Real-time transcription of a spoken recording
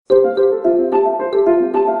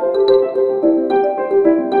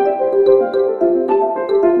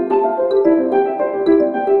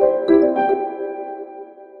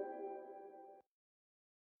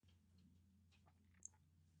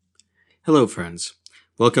Hello, friends.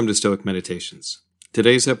 Welcome to Stoic Meditations.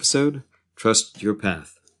 Today's episode, Trust Your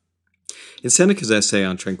Path. In Seneca's essay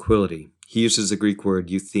on tranquility, he uses the Greek word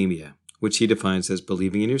euthymia, which he defines as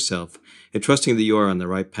believing in yourself and trusting that you are on the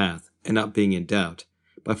right path and not being in doubt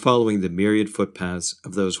by following the myriad footpaths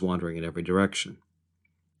of those wandering in every direction.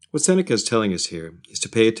 What Seneca is telling us here is to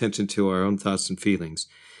pay attention to our own thoughts and feelings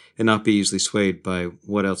and not be easily swayed by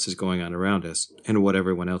what else is going on around us and what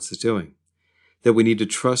everyone else is doing. That we need to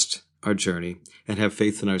trust our journey and have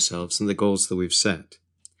faith in ourselves and the goals that we've set.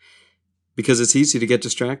 Because it's easy to get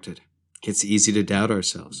distracted. It's easy to doubt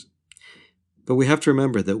ourselves. But we have to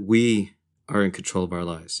remember that we are in control of our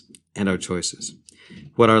lives and our choices.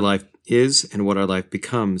 What our life is and what our life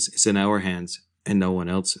becomes is in our hands and no one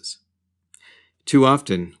else's. Too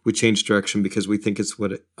often, we change direction because we think it's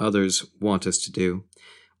what others want us to do,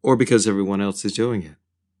 or because everyone else is doing it.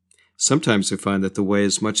 Sometimes we find that the way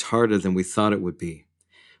is much harder than we thought it would be,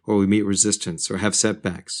 or we meet resistance or have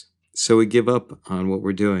setbacks. So we give up on what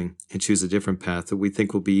we're doing and choose a different path that we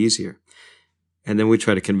think will be easier. And then we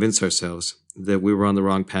try to convince ourselves that we were on the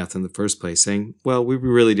wrong path in the first place, saying, well, we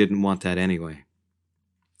really didn't want that anyway.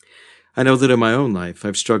 I know that in my own life,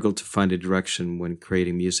 I've struggled to find a direction when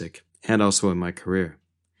creating music, and also in my career.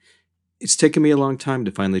 It's taken me a long time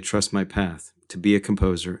to finally trust my path, to be a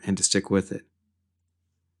composer, and to stick with it.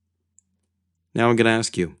 Now I'm going to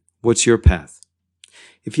ask you, what's your path?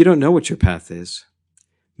 If you don't know what your path is,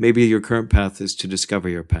 maybe your current path is to discover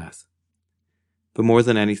your path. But more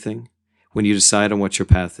than anything, when you decide on what your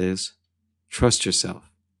path is, trust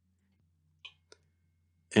yourself.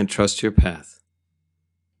 And trust your path.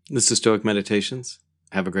 This is Stoic Meditations.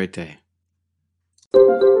 Have a great day.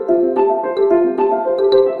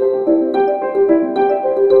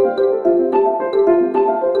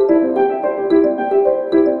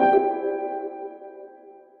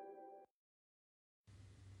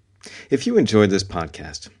 If you enjoyed this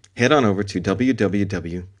podcast, head on over to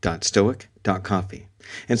www.stoic.coffee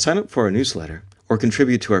and sign up for our newsletter or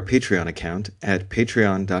contribute to our Patreon account at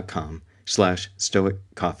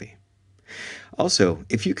patreon.com/stoiccoffee. Also,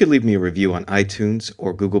 if you could leave me a review on iTunes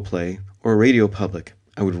or Google Play or Radio Public,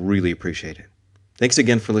 I would really appreciate it. Thanks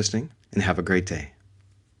again for listening and have a great day.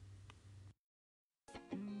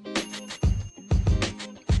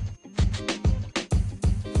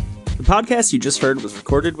 The podcast you just heard was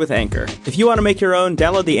recorded with Anchor. If you want to make your own,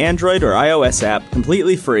 download the Android or iOS app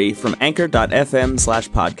completely free from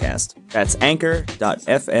anchor.fm/podcast. That's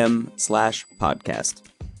anchor.fm/podcast.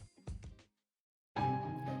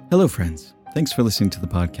 Hello, friends. Thanks for listening to the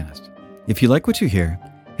podcast. If you like what you hear,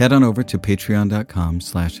 head on over to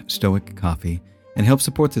patreon.com/stoiccoffee and help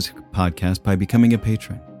support this podcast by becoming a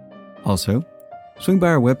patron. Also, swing by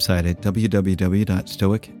our website at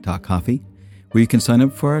www.stoic.coffee, where you can sign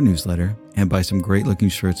up for our newsletter and buy some great-looking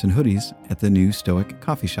shirts and hoodies at the new Stoic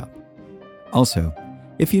Coffee Shop. Also,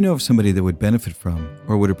 if you know of somebody that would benefit from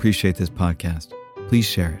or would appreciate this podcast, please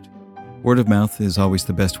share it. Word of mouth is always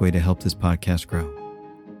the best way to help this podcast grow.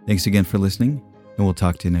 Thanks again for listening, and we'll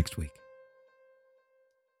talk to you next week.